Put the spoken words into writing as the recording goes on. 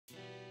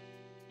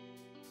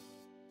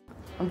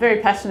I'm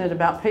very passionate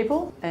about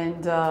people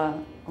and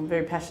I'm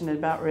very passionate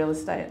about real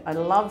estate. I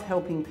love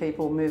helping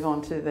people move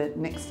on to the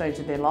next stage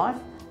of their life.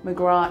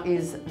 McGrath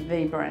is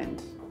the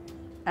brand.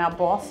 Our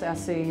boss, our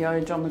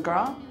CEO, John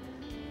McGrath,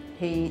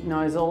 he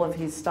knows all of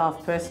his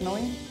staff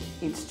personally.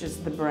 It's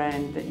just the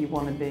brand that you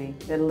want to be.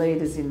 They're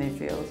leaders in their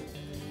field.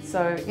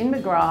 So in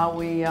McGrath,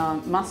 we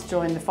must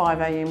join the 5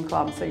 AM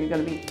club, so you've got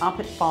to be up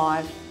at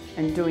 5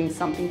 and doing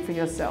something for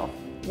yourself.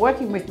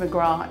 Working with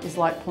McGrath is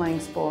like playing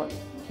sport.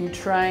 You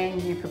train,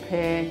 you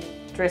prepare,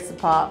 dress the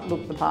part,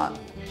 look the part,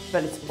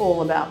 but it's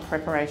all about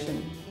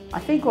preparation. I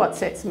think what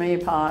sets me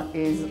apart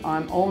is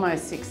I'm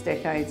almost 6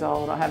 decades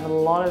old. I have a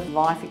lot of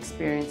life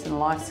experience and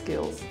life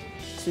skills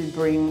to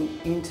bring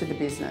into the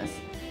business.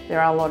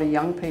 There are a lot of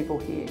young people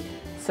here,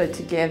 so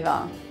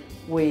together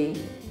we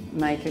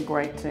make a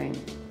great team.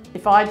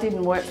 If I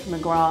didn't work for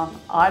McGrath,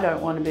 I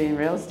don't want to be in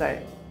real estate.